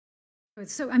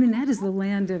So, I mean, that is the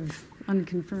land of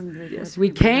unconfirmed. Yes,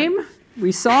 we came,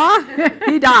 we saw,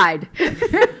 he died. Did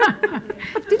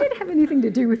it have anything to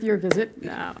do with your visit?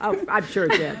 No, I'm sure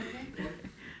it did.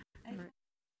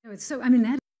 So, I mean,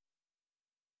 that.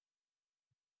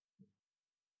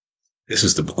 This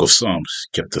is the book of Psalms,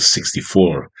 chapter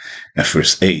 64, and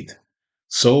verse 8.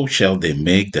 So shall they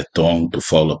make their tongue to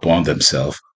fall upon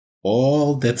themselves.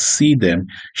 All that see them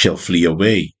shall flee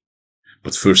away.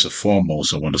 But first and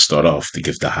foremost, I want to start off to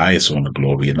give the highest honor,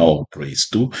 glory, and all praise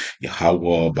to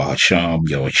Yahweh, Ba'asham,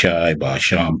 Yahushai,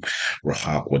 Ba'asham,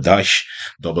 Rahak Wadash.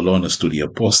 Double honors to the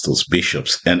apostles,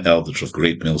 bishops, and elders of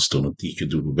Great Millstone who teach you,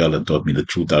 do well, and taught me the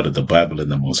truth out of the Bible,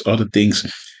 and amongst other things.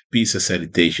 Peace and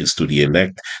salutations to the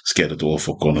elect, scattered to all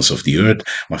four corners of the earth,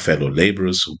 my fellow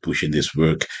laborers who push in this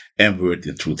work and word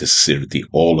in truth and sincerity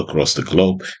all across the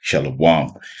globe.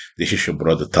 Shalom. This is your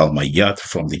brother Talmayat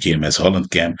from the GMS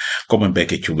Holland camp, coming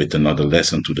back at you with another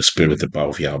lesson to the spirit and power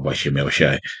of Yahweh Shem El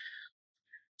Shai.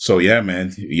 So yeah,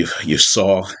 man, you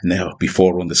saw now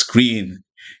before on the screen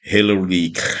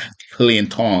Hillary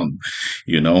Clinton,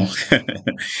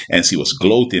 and she was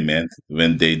gloating, man,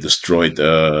 when they destroyed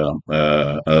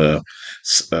Gaddafi,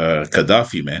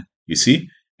 man. You see,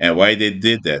 and why they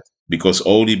did that?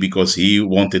 Only because he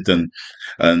wanted an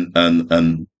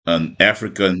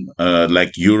African,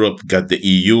 like Europe got the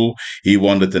EU. He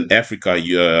wanted an African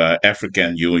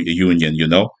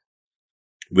Union,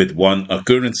 with one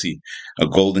currency, a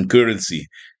golden currency.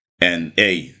 And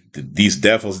hey, these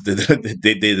devils,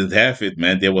 they didn't have it,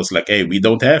 man. They was like, hey, we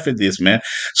don't have it, this, man.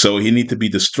 So he need to be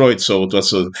destroyed. So it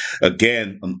was,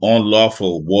 again, an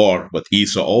unlawful war, but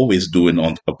Esau always doing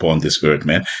upon this earth,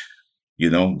 man.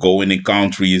 Going in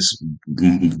countries,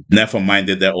 never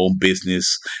minded their own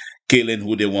business, killing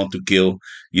who they want to kill.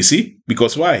 You see?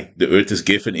 Because why? The earth is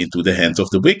given into the hands of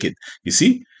the wicked. You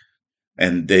see?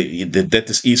 And that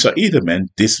is Esau either, man.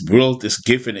 This world is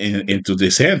given into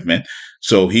this hand, man.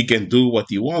 So he can do what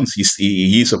he wants.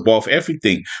 He's above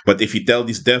everything. But if you tell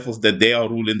these devils that they are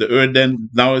ruling the earth, then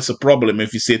now it's a problem.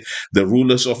 If you say the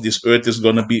rulers of this earth is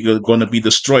gonna be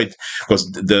destroyed, because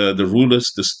the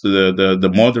rulers,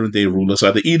 the modern day rulers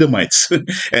are the Edomites,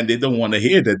 and they don't want to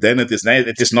hear that. Then it is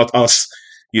not us,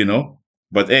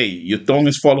 But hey, your tongue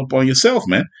is fall upon yourself,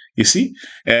 man. You see?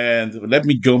 And let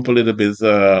me jump a little bit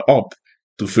up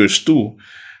to verse 2.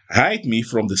 Hide me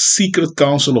from the secret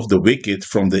counsel of the wicked,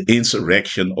 from the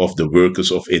insurrection of the workers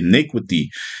of iniquity.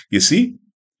 You see?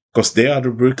 Because they are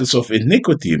the workers of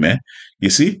iniquity, man. You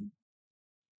see?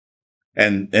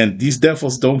 And these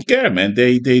devils don't care, man.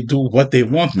 They do what they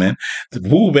want, man.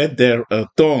 Who wet their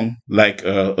tongue like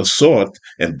a sword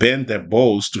and bend their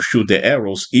bows to shoot their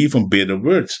arrows, even bitter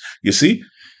words. You see?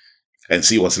 And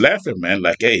she was laughing, man,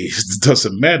 like, hey, it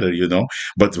doesn't matter,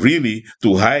 But really,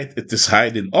 to hide, it is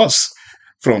hiding us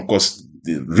from, because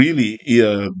really,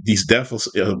 these devils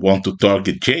want to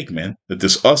target Jake, man. It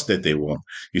is us that they want,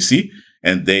 you see?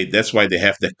 And that's why they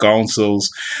have their councils,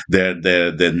 their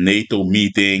NATO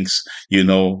meetings,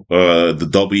 the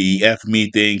WEF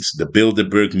meetings, the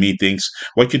Bilderberg meetings.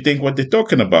 What you think what they're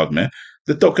talking about, man?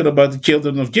 They're talking about the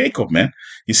children of Jacob, man.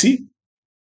 You see?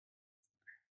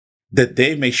 That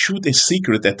they may shoot in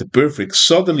secret at the perfect,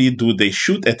 suddenly do they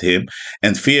shoot at him,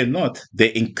 and fear not.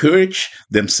 They encourage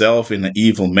themselves in an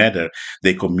evil matter.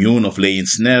 They commune of laying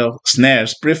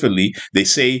snares privily. They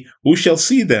say, who shall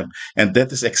see them? And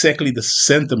that is exactly the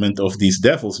sentiment of these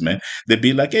devils, man. They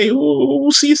be like, hey, who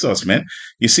sees us, man?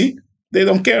 You see? They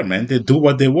don't care, man. They do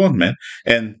what they want, man.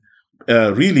 And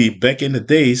really, back in the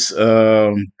days,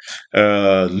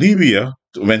 Libya,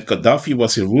 when Gaddafi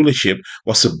was in rulership,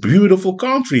 was a beautiful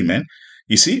country, man.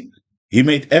 You see, he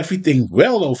made everything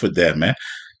well over there, man.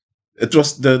 It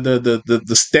was the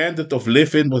standard of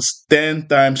living was 10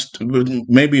 times,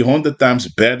 maybe 100 times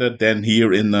better than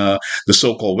here in the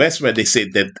so-called West, where they say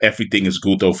that everything is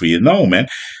good over here. No, man,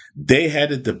 they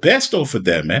had it the best over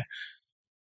there, man.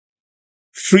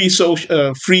 Free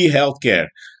healthcare.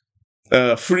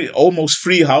 Almost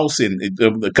free housing.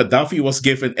 Gaddafi was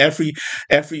given every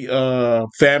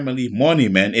family money,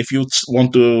 man. If you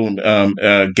want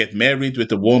to get married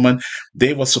with a woman,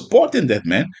 they were supporting that,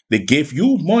 man. They gave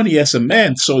you money as a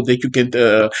man so that you can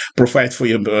provide for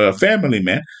your family,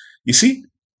 man. You see,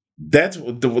 that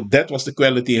was the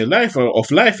quality of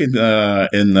life in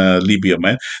Libya,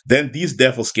 man. Then these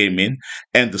devils came in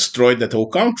and destroyed that whole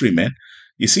country, man.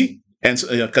 You see. And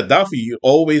Gaddafi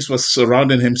always was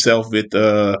surrounding himself with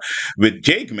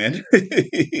Jake, man.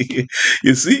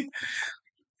 You see?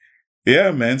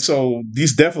 Yeah, man. So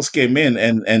these devils came in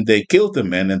and they killed him,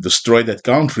 man, and destroyed that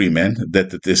country, man.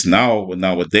 That it is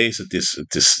nowadays it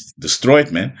is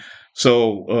destroyed, man.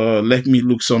 So let me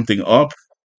look something up.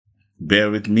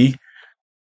 Bear with me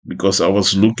because I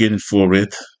was looking for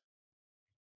it,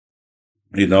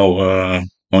 you know, on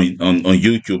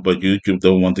YouTube, but YouTube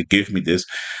don't want to give me this.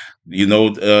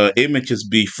 Images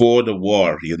before the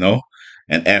war,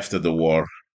 and after the war.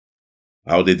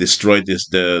 How they destroyed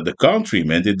the country,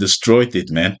 man. They destroyed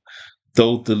it, man.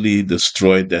 Totally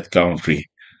destroyed that country.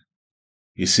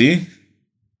 You see?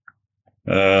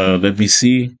 Let me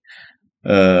see.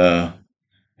 Uh,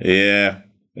 yeah.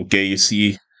 Okay, you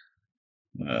see.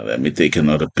 Let me take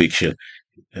another picture.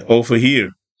 Over here,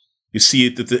 you see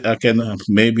it. I can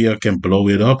maybe I can blow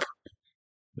it up.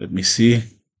 Let me see.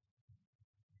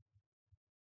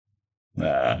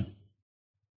 Uh,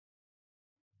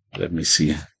 Let me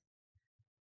see.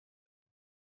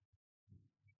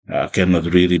 I cannot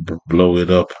really blow it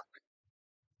up,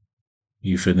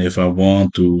 even if I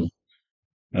want to.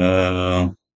 Uh,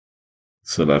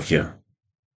 Slovakia.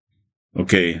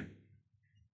 Okay.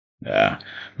 Yeah,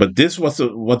 but this was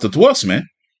what it was, man.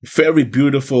 Very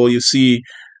beautiful. You see,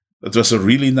 it was a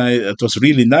really nice. It was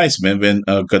really nice, man. When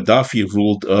Gaddafi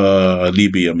ruled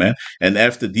Libya, man, and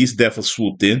after these devils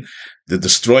swooped in, they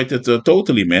destroyed it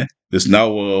totally, man. There's now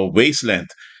a wasteland.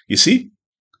 You see,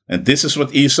 and this is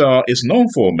what Esau is known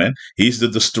for, man. He's the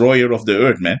destroyer of the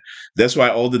earth, man. That's why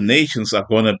all the nations are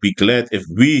gonna be glad if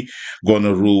we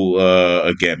gonna rule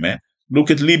again, man. Look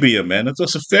at Libya, man. It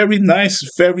was a very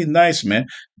nice, man.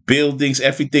 Buildings,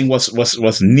 everything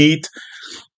was neat.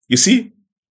 You see,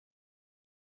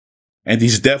 and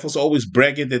these devils always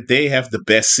bragging that they have the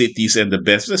best cities and the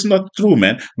best. That's not true,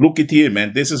 man. Look at here,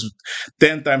 man. This is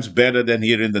 10 times better than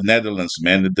here in the Netherlands,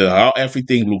 man. How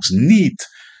everything looks neat.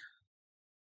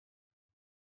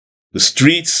 The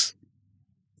streets,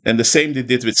 and the same they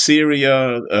did with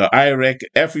Syria, Iraq,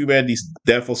 everywhere these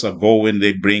devils are going,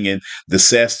 they bring in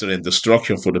disaster and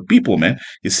destruction for the people, man.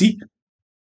 You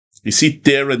see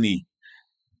tyranny,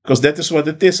 because that is what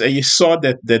it is. And you saw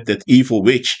that evil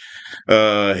witch,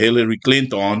 Hillary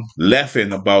Clinton,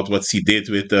 laughing about what she did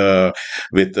with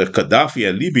Gaddafi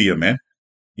and Libya, man.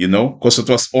 Because it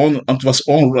was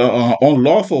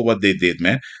unlawful what they did,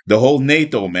 man. The whole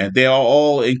NATO, man, they are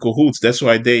all in cahoots. That's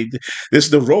why this is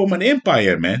the Roman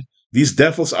Empire, man. These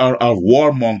devils are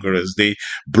warmongers. They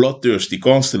bloodthirsty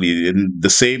constantly, and the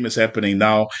same is happening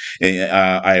now in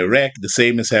Iraq. The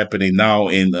same is happening now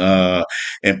in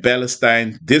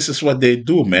Palestine. This is what they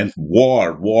do, man.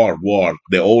 War, war, war.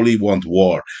 They only want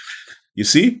war. You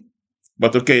see?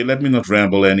 But okay, let me not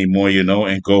ramble anymore,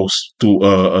 and go to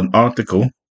an article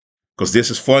because this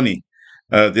is funny.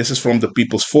 This is from the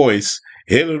People's Voice.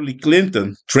 Hillary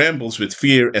Clinton trembles with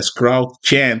fear as crowd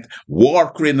chant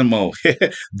war criminal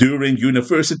during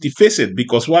university visit.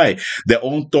 Because why? Their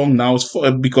own tongue now is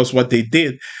because what they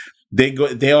did.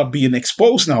 They are being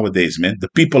exposed nowadays, man. The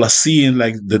people are seeing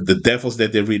like the devils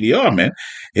that they really are, man.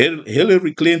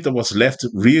 Hillary Clinton was left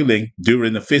reeling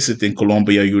during a visit in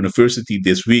Columbia University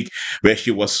this week, where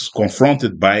she was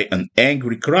confronted by an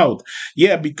angry crowd.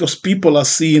 Yeah, because people are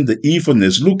seeing the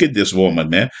evilness. Look at this woman,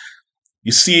 man.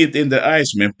 You see it in their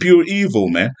eyes, man. Pure evil,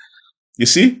 man. You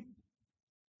see?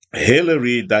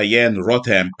 Hillary Diane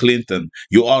Rodham Clinton,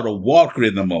 you are a war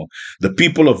criminal. The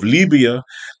people of Libya,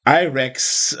 Iraq,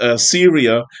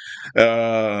 Syria,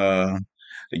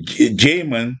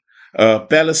 Yemen,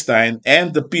 Palestine,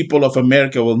 and the people of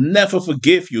America will never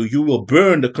forgive you. You will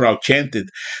burn, the crowd chanted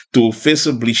to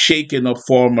visibly shaken up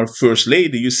former First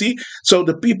Lady. You see? So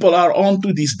the people are on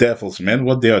to these devils, man,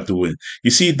 what they are doing.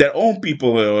 You see, their own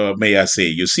people, may I say.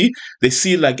 You see? They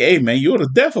see like, hey, man, you're a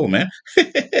devil, man.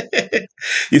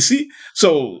 You see?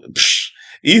 So,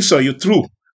 Esau, you're true.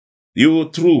 You're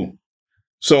true.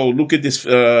 So look at this.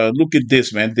 Look at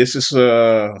this, man. This is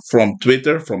from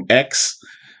Twitter, from X.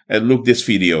 And look this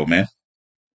video, man.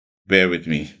 Bear with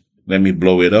me. Let me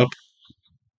blow it up.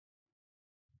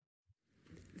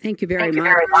 Thank you very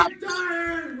much.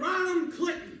 Diane Ronald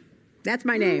Clinton. That's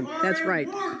my name. That's right.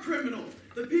 War criminal.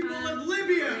 The people of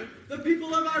Libya, the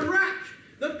people of Iraq,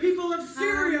 the people of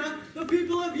Syria, the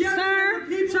people of Yemen, Sir, the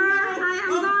people sir, of I am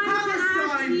going to ask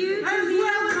Palestine, you to as leave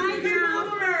well as right the people now.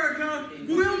 of America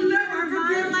will never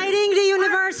forgive Violating the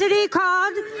university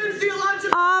code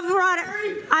theological. of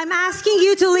Rotterdam. I'm asking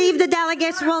you to leave. The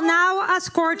delegates will now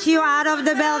escort you out of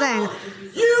the building.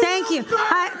 Thank you.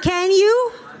 Can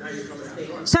you?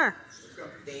 Sir.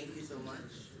 Thank you so much.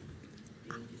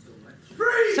 Thank you so much.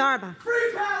 Free! Sorry about-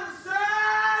 Free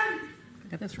Palestine!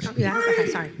 Yeah, okay,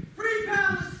 sorry. Free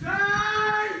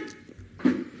Palestine!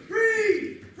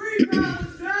 Free! Free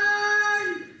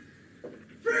Palestine!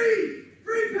 Free!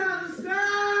 Free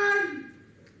Palestine!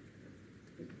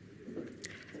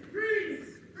 Free!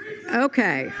 Free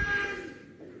Okay.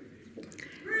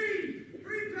 Free!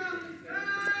 Free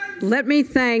Palestine! let me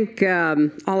thank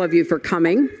all of you for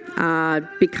coming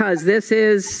because this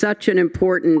is such an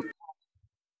important.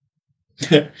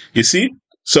 You see?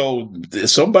 So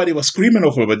somebody was screaming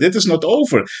over, but that is not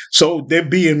over. So they're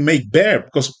being made bare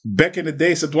because back in the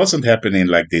days it wasn't happening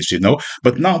like this, you know.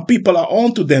 But now people are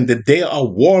onto them that they are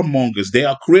warmongers, they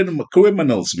are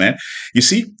criminals, man. You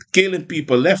see, killing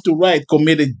people left to right,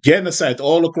 committed genocide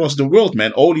all across the world,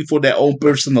 man, only for their own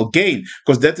personal gain.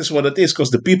 Because that is what it is.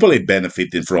 Because the people ain't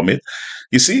benefiting from it.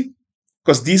 You see.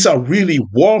 Because these are really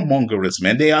warmongers,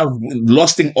 man. They are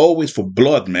lusting always for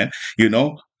blood, man. You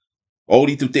know.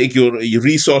 Only to take your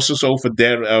resources over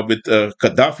there with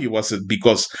Gaddafi, was it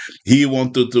because he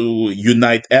wanted to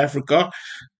unite Africa?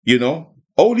 You know,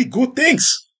 only good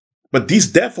things. But these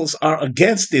devils are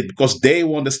against it because they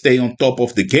want to stay on top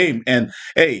of the game. And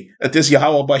hey, it is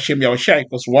Yahweh Bashem Yahushai,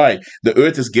 because why? The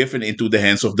earth is given into the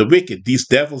hands of the wicked. These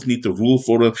devils need to rule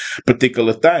for a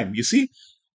particular time, you see?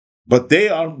 But they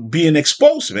are being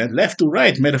exposed, man, left to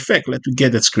right. Matter of fact, let me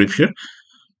get that scripture.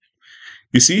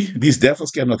 You see, these devils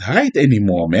cannot hide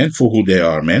anymore, man, for who they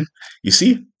are, man. You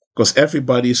see, because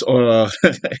everybody's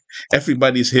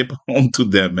hip onto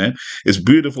them, man. It's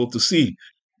beautiful to see.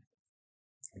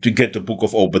 To get the book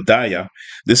of Obadiah.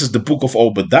 This is the book of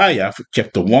Obadiah,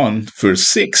 chapter 1, verse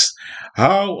 6.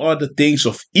 How are the things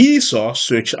of Esau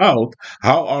searched out?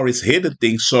 How are his hidden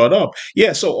things sought up?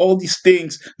 Yeah, so all these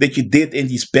things that you did in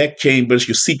these back chambers,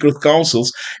 your secret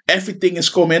councils, everything is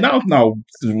coming out now.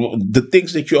 The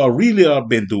things that you are really have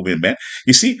been doing, man.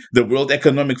 You see, the World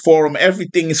Economic Forum,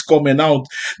 everything is coming out.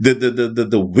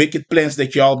 The wicked plans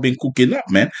that you all been cooking up,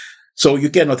 man. So you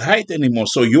cannot hide anymore.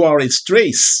 So you are in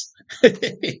straits.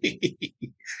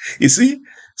 You see,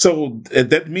 so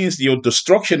that means your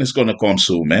destruction is going to come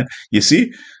soon, man. You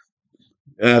see,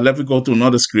 let me go to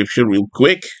another scripture real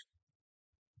quick,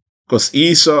 because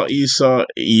Esau,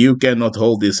 you cannot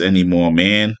hold this anymore,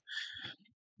 man.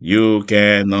 You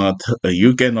cannot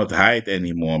hide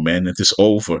anymore, man. It is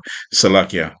over.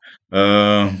 Salakia.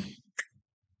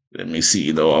 Let me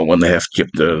see, though. I want to have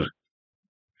chapter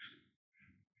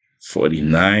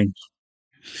 49.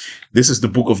 This is the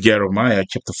book of Jeremiah,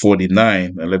 chapter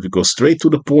 49. And let me go straight to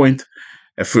the point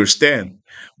at verse 10.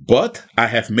 But I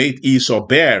have made Esau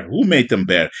bare. Who made them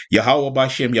bare? Yahweh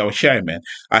Bashem Yahushai, man.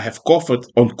 I have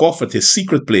uncovered his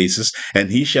secret places, and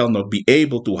he shall not be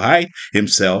able to hide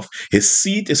himself. His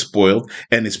seed is spoiled,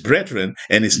 and his brethren,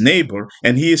 and his neighbor,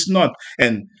 and he is not.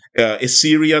 And is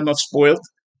Syria not spoiled?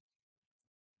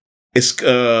 Is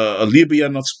Libya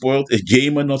not spoiled? Is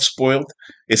Yemen not spoiled?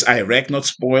 Is Iraq not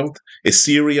spoiled? Is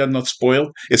Syria not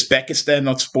spoiled? Is Pakistan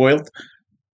not spoiled?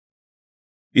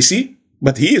 You see?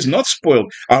 But he is not spoiled.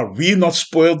 Are we not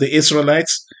spoiled, the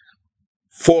Israelites,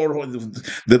 for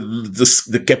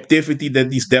the captivity that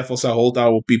these devils are holding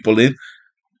our people in?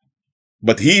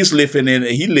 But he's living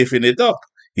it up.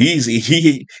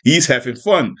 He's having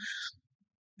fun.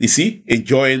 You see?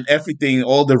 Enjoying everything,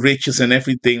 all the riches and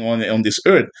everything on this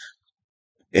earth.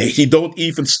 He don't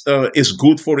even is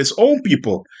good for his own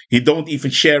people. He don't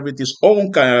even share with his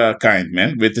own kind,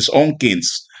 man, with his own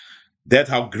kins. That's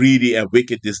how greedy and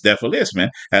wicked this devil is, man.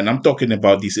 And I'm talking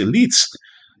about these elites.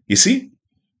 You see?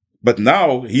 But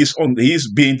now he's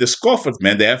being discovered,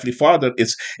 man. The Heavenly Father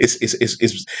is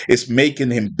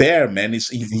making him bare, man. He's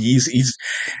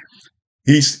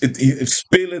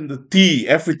spilling the tea.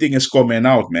 Everything is coming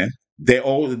out, man. Their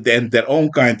own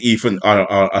kind even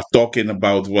are talking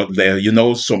about what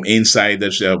some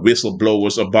insiders,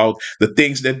 whistleblowers, about the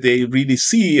things that they really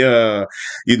see.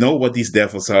 What these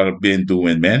devils are been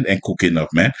doing, man, and cooking up,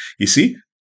 man. You see,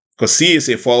 because she is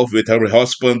involved with her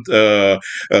husband,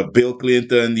 Bill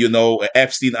Clinton.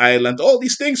 Epstein Island, all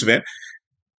these things, man.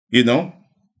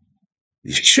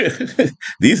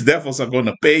 These devils are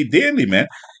gonna pay dearly, man.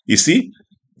 You see.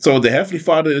 So the Heavenly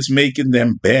Father is making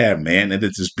them bare, man, and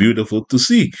it is beautiful to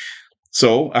see.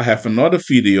 So I have another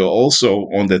video also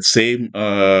on that same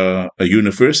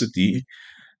university,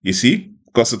 you see,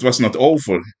 because it was not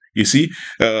over. You see,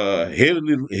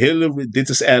 Hillary,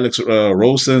 this is Alex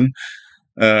Rosen.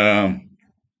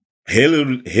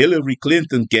 Hillary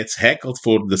Clinton gets heckled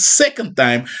for the second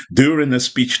time during a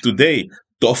speech today.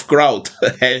 Tough crowd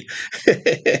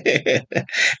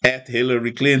at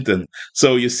Hillary Clinton.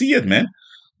 So you see it, man.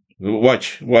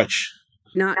 Watch.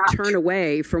 Not turn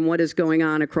away from what is going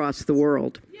on across the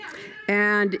world.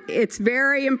 And it's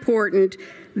very important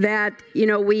that,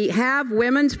 we have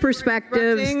women's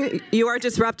perspectives. You are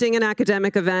disrupting an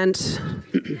academic event.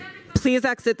 Please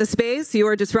exit the space. You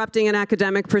are disrupting an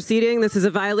academic proceeding. This is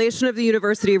a violation of the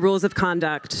university rules of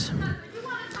conduct.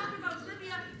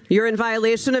 You're in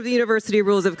violation of the university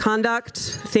rules of conduct.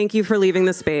 Thank you for leaving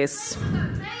the space.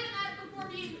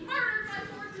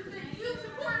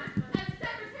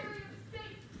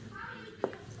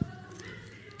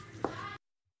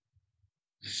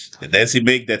 And as he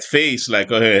make that face like,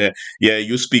 yeah,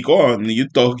 you speak on, you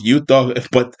talk,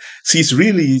 but see,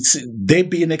 they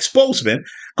being exposed, man,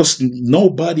 because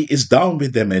nobody is down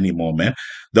with them anymore, man.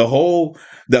 The whole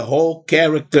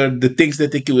character, the things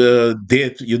that they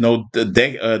did,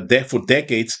 for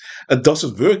decades, it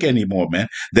doesn't work anymore, man.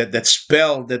 That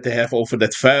spell that they have over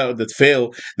that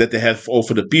veil that they have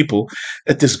over the people,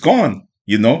 it is gone,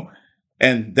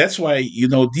 and that's why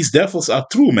these devils are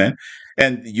true, man.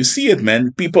 And you see it,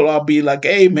 man. People are be like,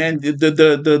 "Hey, man,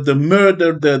 the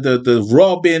murder, the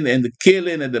robbing, and the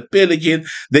killing, and the pillaging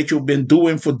that you've been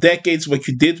doing for decades. What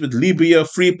you did with Libya,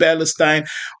 Free Palestine,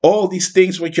 all these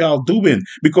things, what y'all doing?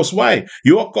 Because why?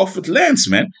 You are covered lands,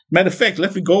 man. Matter of fact,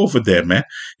 let me go over there, man.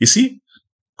 You see,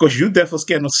 because you devils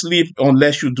cannot sleep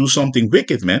unless you do something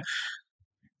wicked, man.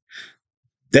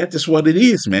 That is what it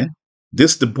is, man.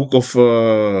 This is the book of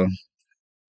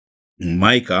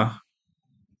Micah,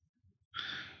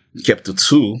 chapter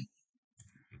 2,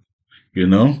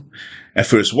 and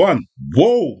verse 1.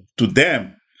 Woe to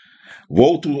them,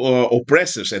 woe to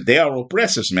oppressors, and they are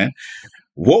oppressors, man.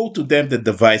 Woe to them that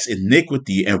devise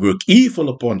iniquity and work evil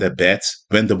upon their beds.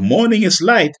 When the morning is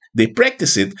light, they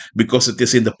practice it because it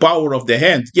is in the power of their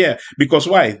hand. Yeah, because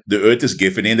why? The earth is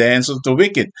given in the hands of the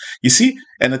wicked. You see?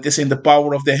 And it is in the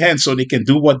power of their hand, so they can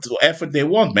do whatever they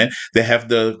want, man. They have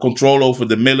the control over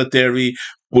the military,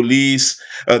 police,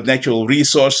 natural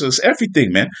resources,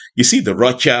 everything, man. You see, the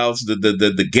Rothschilds,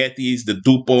 the Gettys, the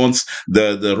DuPonts,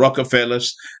 the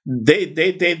Rockefellers, they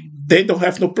don't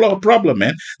have no problem,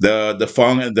 man.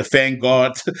 The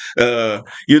Vanguard,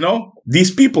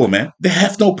 these people, man, they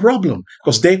have no problem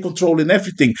because they controlling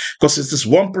everything. Because it's this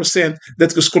 1%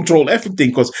 that can control everything.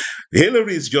 Because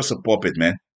Hillary is just a puppet,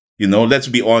 man. Let's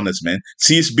be honest, man.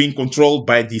 She's being controlled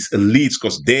by these elites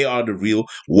because they are the real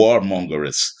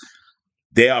warmongers.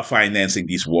 They are financing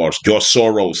these wars. George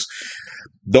Soros,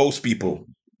 those people,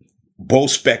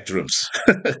 both spectrums.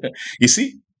 You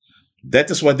see, that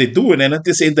is what they're doing, and it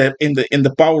is in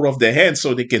the power of their hands,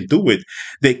 so they can do it.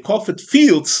 They covet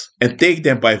fields and take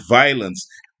them by violence.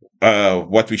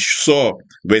 What we saw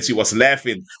when she was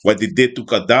laughing, what they did to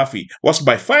Gaddafi was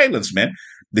by violence, man.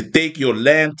 They take your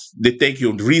land, they take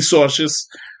your resources,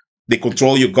 they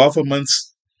control your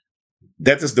governments.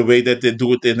 That is the way that they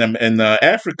do it in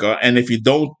Africa. And if you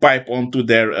don't pipe onto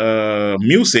their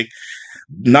music,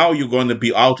 now you're going to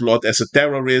be outlawed as a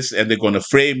terrorist, and they're going to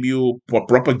frame you for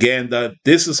propaganda.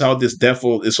 This is how this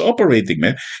devil is operating,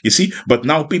 man. You see? But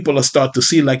now people are starting to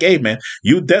see like, hey, man,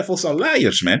 you devils are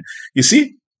liars, man. You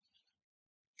see?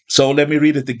 So let me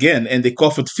read it again. And they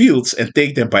covet fields and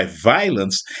take them by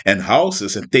violence, and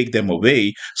houses and take them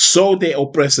away. So they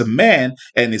oppress a man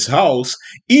and his house,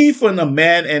 even a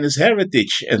man and his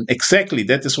heritage. And exactly,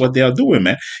 that is what they are doing,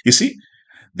 man. You see?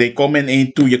 They come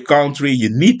into your country. You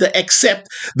need to accept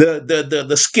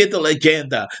the Skittle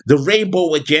agenda, the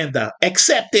rainbow agenda.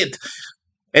 Accept it.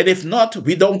 And if not,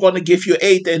 we don't going to give you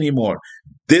aid anymore.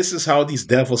 This is how these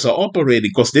devils are operating,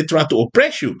 because they try to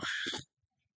oppress you.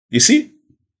 You see?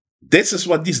 This is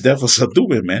what these devils are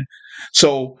doing, man.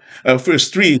 So, verse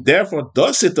 3, therefore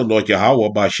thus saith the Lord Yahweh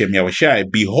Ba'ashem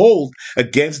Yahushai, behold,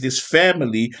 against this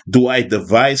family do I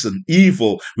devise an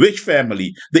evil. Which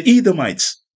family? The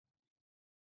Edomites.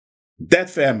 That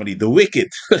family, the wicked,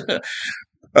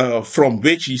 from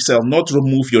which ye shall not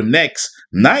remove your necks,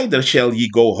 neither shall ye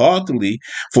go heartily,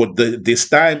 for this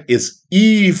time is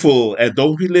evil. And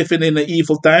don't we live in an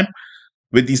evil time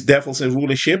with these devils in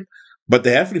rulership? But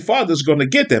the Heavenly Father is going to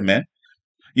get them, man.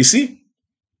 You see?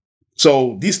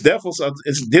 So these devils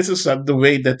this is the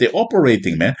way that they're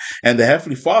operating, man. And the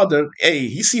Heavenly Father, hey,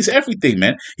 he sees everything,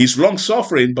 man. He's long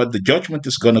suffering, but the judgment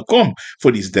is going to come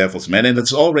for these devils, man. And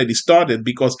it's already started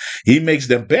because he makes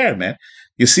them bear, man.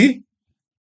 You see?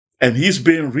 And he's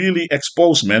being really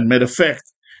exposed, man. Matter of fact,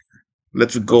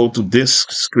 let's go to this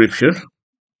scripture.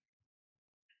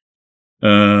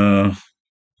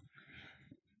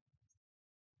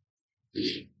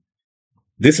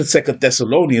 This is 2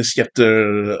 Thessalonians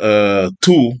chapter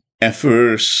 2 and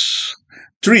verse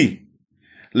 3.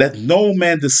 Let no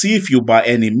man deceive you by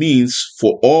any means,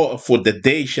 for the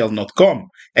day shall not come,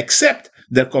 except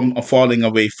there come a falling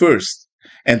away first.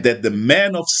 And that the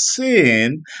man of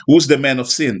sin, who's the man of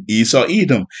sin? Esau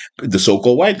Edom, the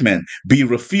so-called white man, be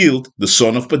revealed, the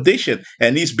son of perdition.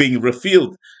 And he's being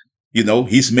revealed.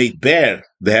 He's made bare.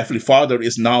 The Heavenly Father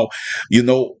is now,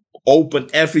 open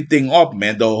everything up,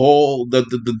 man. The whole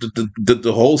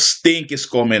the whole stink is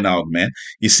coming out, man.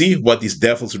 You see what these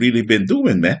devils really been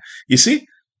doing, man. You see,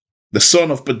 the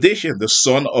son of perdition, the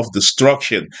son of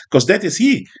destruction, because that is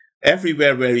he.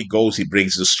 Everywhere where he goes, he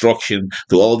brings destruction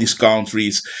to all these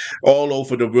countries, all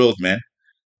over the world, man.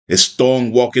 His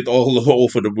tongue walketh all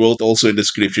over the world, also in the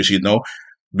scriptures,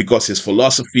 because his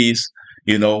philosophies,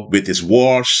 with his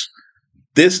wars.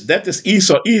 That is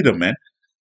Esau Edom, man.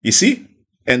 You see?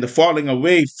 And the falling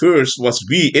away first was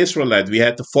we Israelites. We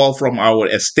had to fall from our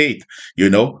estate,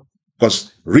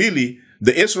 because really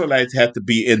the Israelites had to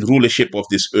be in rulership of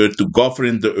this earth to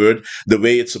govern the earth the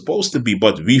way it's supposed to be.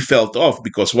 But we fell off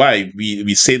because why?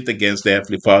 We sinned against the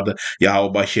Heavenly Father,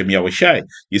 Yahweh Hashem Yahushai.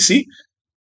 You see?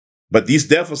 But these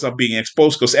devils are being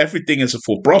exposed because everything is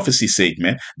for prophecy's sake,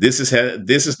 man. This is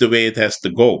the way it has to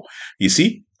go. You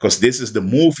see? Because this is the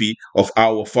movie of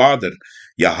our Father,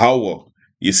 Yahweh.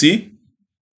 You see?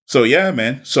 So yeah,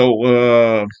 man. So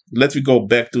let me go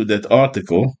back to that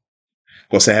article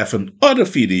because I have another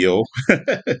video.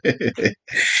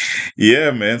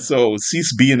 Yeah, man. So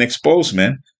she's being exposed,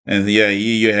 man. And yeah,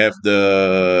 here you have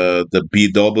the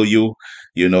BW.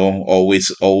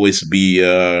 Always be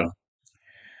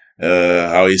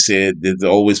how you say it, there's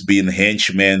always been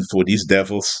henchmen for these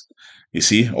devils. You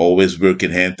see, always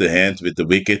working hand to hand with the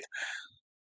wicked.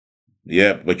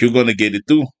 Yeah, but you're gonna get it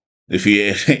too if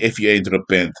you if you ain't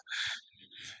repent.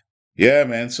 Yeah,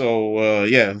 man. So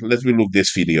yeah, let me look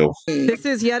this video. This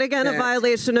is yet again a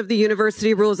violation of the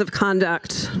university rules of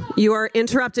conduct. You are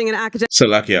interrupting an academic.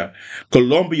 Salakia.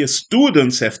 Columbia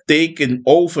students have taken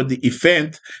over the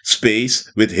event space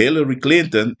with Hillary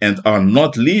Clinton and are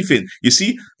not leaving. You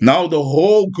see, now the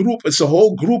whole group, it's a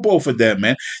whole group over there,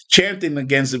 man, chanting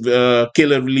against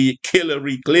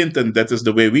Hillary Clinton. That is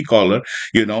the way we call her,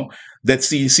 that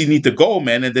she need to go,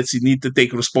 man, and that she need to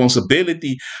take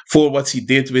responsibility for what she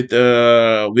did with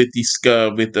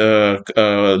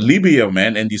Libya,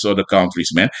 man, and these other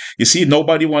countries, man. You see,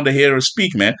 nobody want to hear her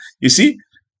speak, man. You see,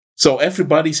 so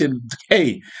everybody said,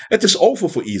 "Hey, it is over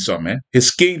for Esau, man.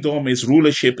 His kingdom, his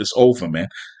rulership is over, man."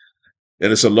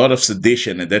 There is a lot of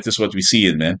sedition, and that is what we see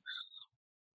in, man.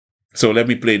 So let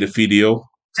me play the video.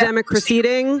 Academic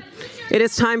proceeding. It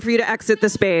is time for you to exit the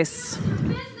space.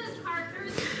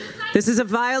 This is a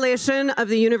violation of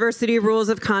the university rules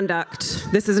of conduct.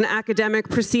 This is an academic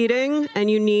proceeding, and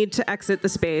you need to exit the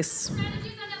space.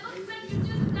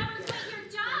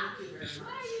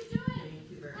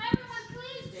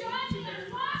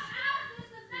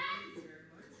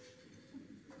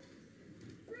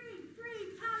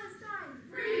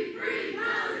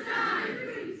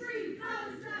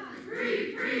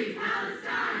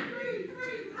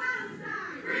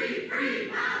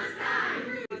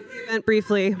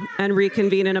 Briefly and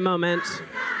reconvene in a moment.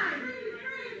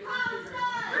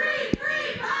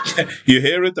 You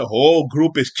hear it? The whole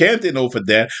group is chanting over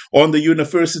there on the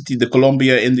university, the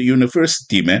Columbia in the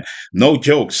university, man. No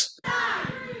jokes.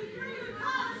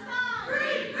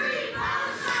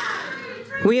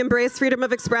 We embrace freedom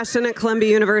of expression at Columbia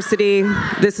University.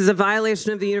 This is a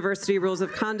violation of the university rules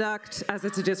of conduct as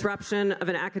it's a disruption of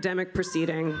an academic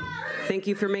proceeding. Thank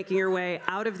you for making your way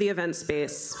out of the event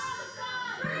space.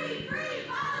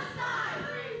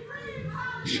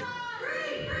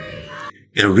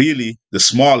 And really, the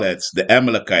smallheads, the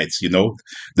Amalekites,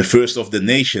 the first of the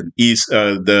nation is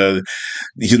the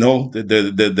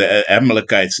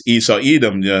Amalekites, Esau,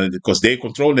 Edom, because they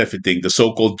control everything. The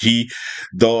so-called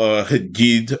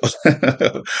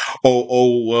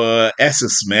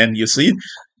GOOSs, man. You see,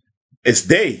 it's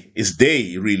they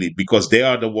really, because they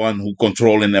are the one who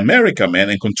control in America, man,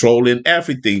 and controlling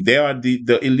everything. They are the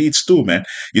elites too, man.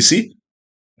 You see,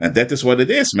 and that is what it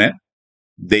is, man.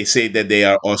 They say that they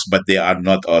are us, but they are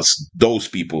not us. Those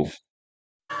people.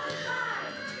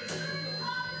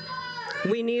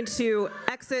 We need to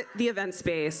exit the event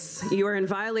space. You are in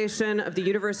violation of the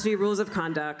university rules of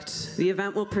conduct. The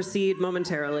event will proceed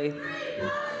momentarily.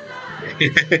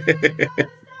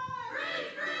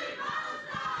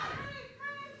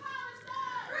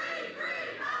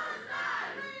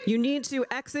 You need to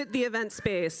exit the event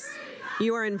space.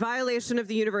 You are in violation of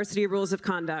the university rules of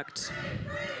conduct.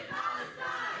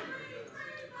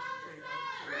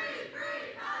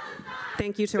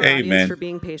 Thank you to our audience for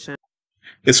being patient.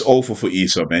 It's over for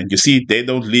Esau, man. You see, they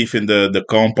don't live in the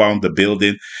compound, the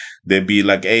building. They be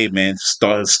like, hey, man,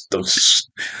 start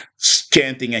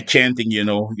chanting and chanting,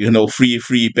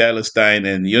 free Palestine.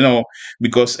 And,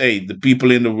 because, hey, the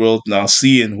people in the world now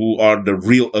seeing who are the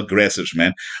real aggressors,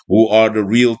 man, who are the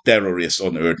real terrorists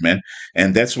on earth, man.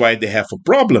 And that's why they have a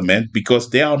problem, man,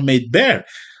 because they are made bare.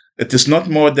 It is not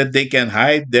more that they can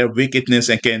hide their wickedness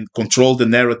and can control the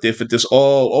narrative. It is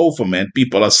all over, man.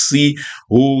 People are see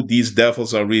who these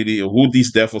devils are,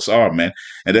 man.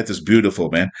 And that is beautiful,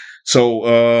 man. So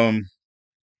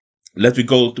let me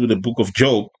go to the book of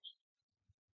Job.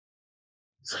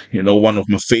 One of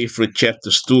my favorite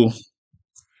chapters too.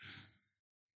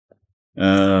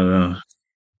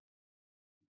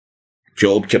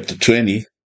 Job chapter 20,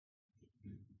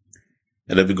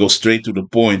 and let me go straight to the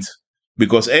point.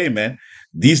 Because, hey, man,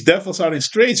 these devils are in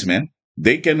straits, man.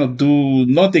 They cannot do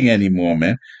nothing anymore,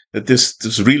 man. That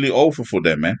is really over for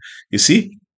them, man. You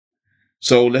see?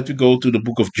 So let me go to the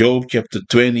book of Job, chapter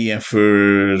 20 and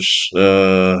verse.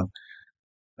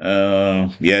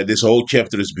 Yeah, this whole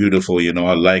chapter is beautiful. You know,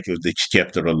 I like this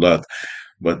chapter a lot.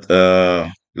 But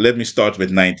let me start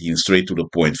with 19, straight to the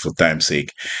point for time's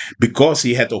sake. Because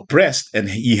he had oppressed and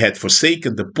he had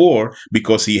forsaken the poor,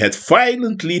 because he had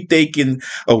violently taken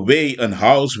away an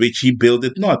house which he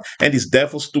builded not. And these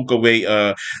devils took away,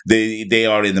 they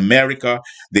are in America.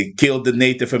 They killed the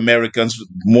Native Americans,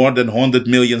 more than 100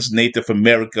 million Native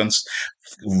Americans.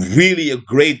 Really a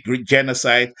great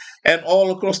genocide. And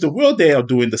all across the world, they are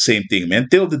doing the same thing, man.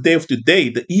 Till the day of today,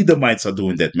 the Edomites are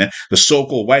doing that, man. The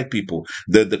so-called white people,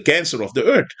 the cancer of the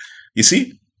earth. You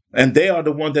see? And they are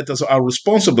the ones that are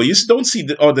responsible. You don't see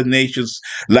the other nations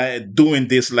like doing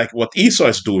this, like what Esau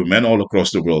is doing, man, all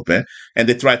across the world, man. And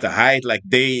they try to hide like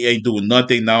they ain't doing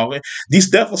nothing now. These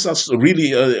devils are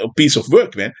really a piece of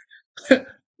work, man.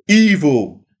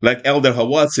 Evil, like Elder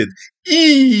Hawad said,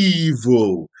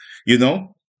 evil. You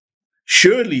know,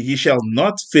 surely he shall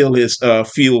not feel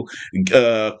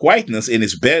quietness in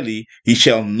his belly. He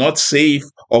shall not save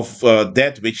of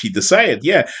that which he desired.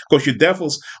 Yeah, because you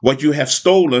devils, what you have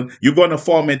stolen, you're gonna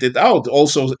vomit it out.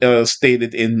 Also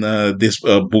stated in this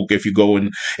book, if you go in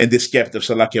this chapter,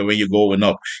 Salakia, when you're going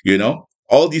up, you know,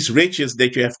 all these riches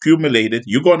that you have accumulated,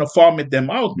 you're gonna vomit them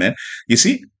out, man. You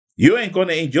see. You ain't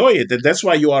gonna enjoy it, and that's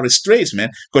why you are estranged, man.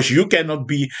 Because you cannot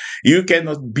be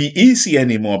easy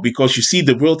anymore. Because you see,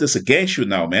 the world is against you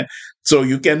now, man. So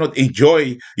you cannot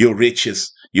enjoy your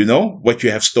riches. You know what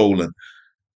you have stolen.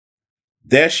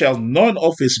 There shall none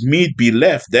of his meat be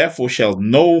left. Therefore shall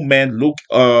no man look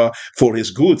for his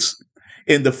goods.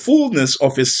 In the fullness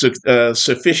of his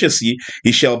sufficiency,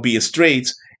 he shall be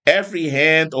estranged. Every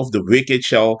hand of the wicked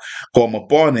shall come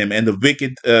upon him. And the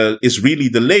wicked is really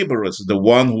the laborers, the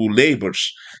one who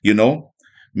labors, you know.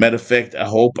 Matter of fact, I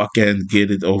hope I can get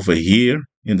it over here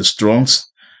in the Strongs,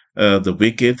 the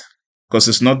wicked. Because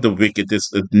it's not the wicked, it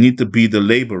need to be the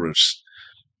laborers.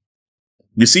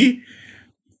 You see?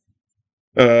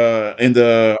 In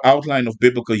the outline of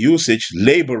biblical usage,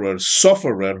 laborer,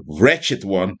 sufferer, wretched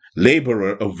one,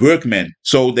 laborer, a workman.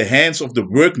 So the hands of the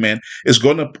workman is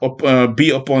going to be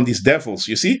upon these devils,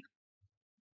 you see?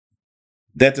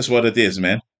 That is what it is,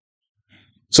 man.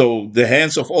 So the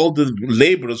hands of all the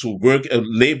laborers who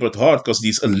labored hard, because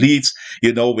these elites,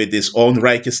 you know, with these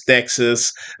unrighteous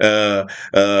taxes, the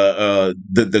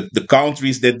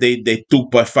countries that they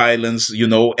took by violence, you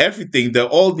know, everything.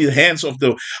 All the hands of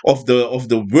the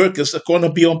workers are gonna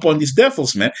be upon these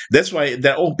devils, man. That's why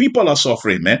their own people are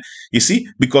suffering, man. You see,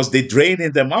 because they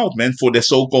draining them out, man, for the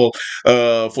so-called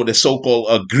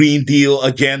Green Deal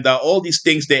agenda. All these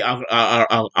things they are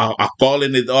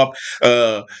calling it up.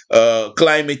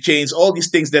 Climate change, all these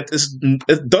things that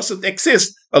it doesn't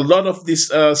exist. A lot of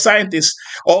these scientists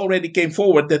already came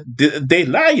forward that they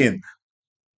lying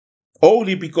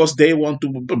only because they want to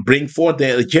bring forth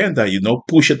their agenda, you know,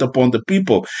 push it upon the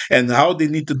people. And how they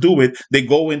need to do it, they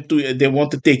want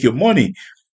to take your money,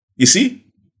 you see?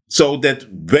 So that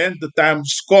when the time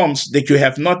comes that you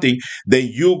have nothing,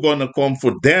 then you're gonna come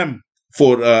for them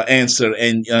for answer,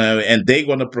 and they're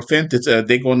gonna prevent it.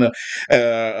 They're gonna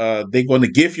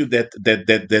give you that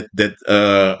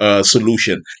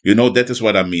solution. You know, that is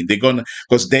what I mean. They're gonna,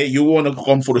 because you wanna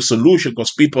come for a solution,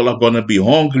 because people are gonna be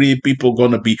hungry. People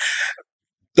gonna be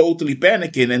totally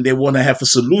panicking, and they want to have a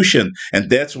solution. And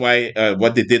that's why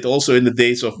what they did also in the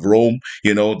days of Rome,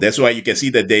 you know, that's why you can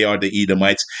see that they are the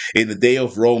Edomites. In the day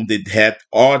of Rome, they had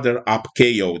order ab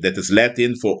chaos, that is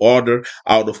Latin for order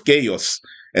out of chaos.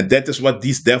 And that is what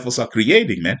these devils are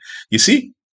creating, man. You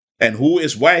see? And who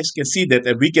is wise can see that,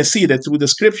 and we can see that through the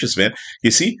scriptures, man.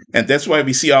 You see? And that's why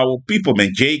we see our people,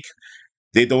 man. Jake,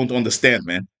 they don't understand,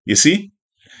 man. You see?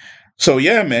 So,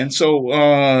 yeah, man.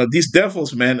 So, these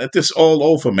devils, man, it is all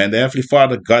over, man. The Heavenly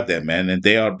Father got them, man. And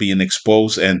they are being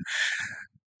exposed. And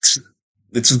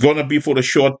it's going to be for a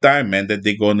short time, man, that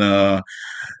they're going to,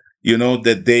 you know,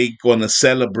 that they're going to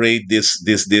celebrate this,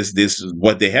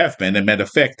 what they have, man. As a matter of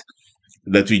fact,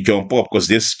 that we jump up, because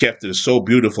this chapter is so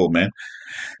beautiful, man.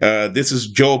 This is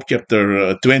Job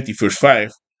chapter 20, verse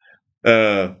 5.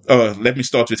 Let me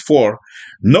start with 4.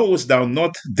 Knowest thou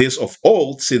not this of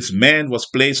old, since man was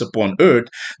placed upon earth,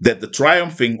 that the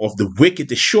triumphing of the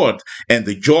wicked is short, and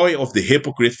the joy of the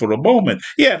hypocrite for a moment?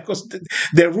 Yeah, because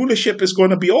their rulership is going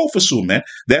to be over soon, man.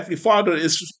 The Heavenly Father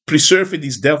is preserving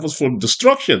these devils from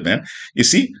destruction, man. You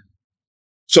see?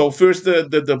 So first,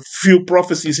 the few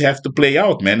prophecies have to play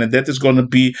out, man, and that is going to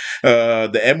be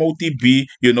the MOTB,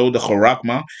 the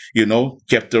Chorakma,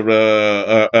 chapter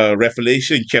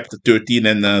Revelation, chapter 13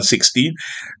 and 16.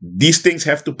 These things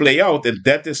have to play out, and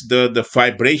that is the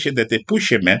vibration that they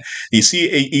push him, man. You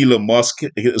see, Elon Musk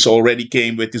has already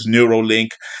came with his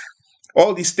Neuralink.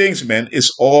 All these things, man,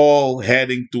 is all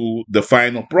heading to the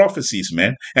final prophecies,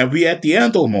 man. And we at the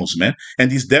end almost, man. And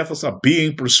these devils are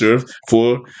being preserved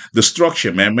for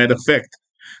destruction, man. Matter of fact,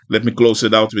 let me close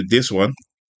it out with this one.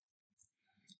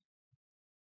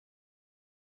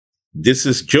 This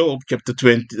is Job chapter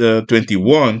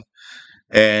 21.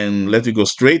 And let me go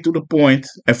straight to the point.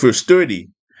 And verse 30.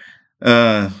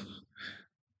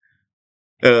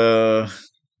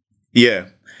 Yeah.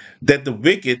 That the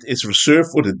wicked is reserved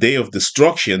for the day of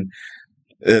destruction.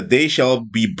 They shall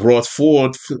be brought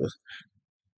forth.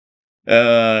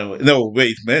 No,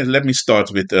 wait, man. Let me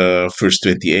start with verse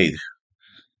 28.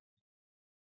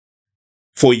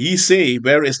 For ye say,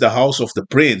 where is the house of the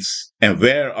prince, and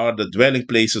where are the dwelling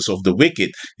places of the wicked?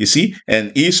 You see,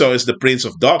 and Esau is the prince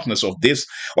of darkness of this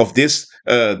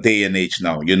day and age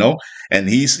now, and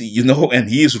he's and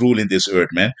he is ruling this earth,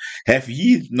 man. Have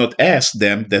ye not asked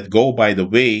them that go by the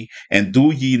way, and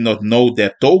do ye not know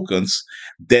their tokens,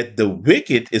 that the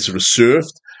wicked is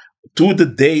reserved to the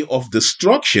day of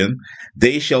destruction?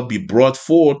 They shall be brought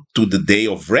forth to the day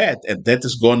of wrath, and that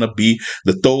is going to be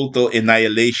the total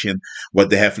annihilation what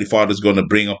the Heavenly Father is going to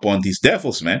bring upon these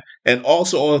devils, man. And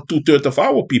also 2/3 of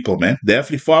our people, man. The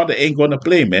Heavenly Father ain't going to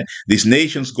play, man. These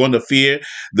nations going to fear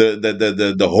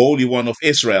the Holy One of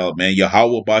Israel, man.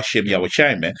 Yahweh Bashem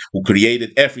Yahushai, man, who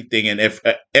created everything and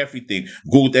everything,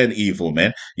 good and evil,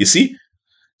 man. You see?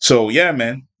 So yeah,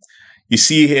 man. You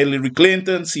see Hillary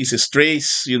Clinton, sees his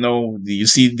trace, you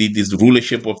see this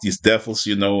rulership of these devils,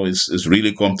 is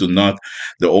really come to naught.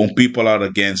 Their own people are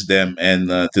against them.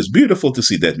 And it is beautiful to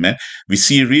see that, man. We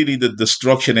see really the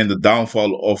destruction and the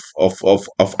downfall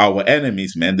of our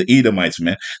enemies, man, the Edomites,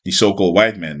 man, the so-called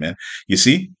white men, man. You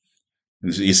see?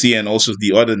 And also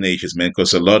the other nations, man,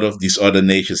 because a lot of these other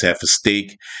nations have a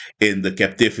stake in the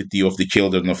captivity of the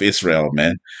children of Israel,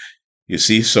 man. You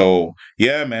see, so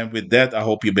yeah, man, with that, I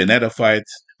hope you've been edified.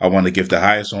 I want to give the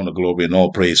highest honor, glory, and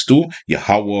all praise to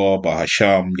Yahweh,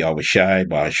 Bahasham, Yahushai,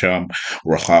 Bahasham,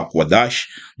 Rahak, Wadash.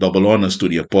 Double honors to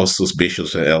the apostles,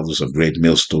 bishops, and elders of Great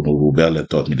Millstone who rebelled and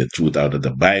taught me the truth out of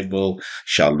the Bible.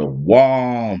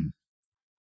 Shalom.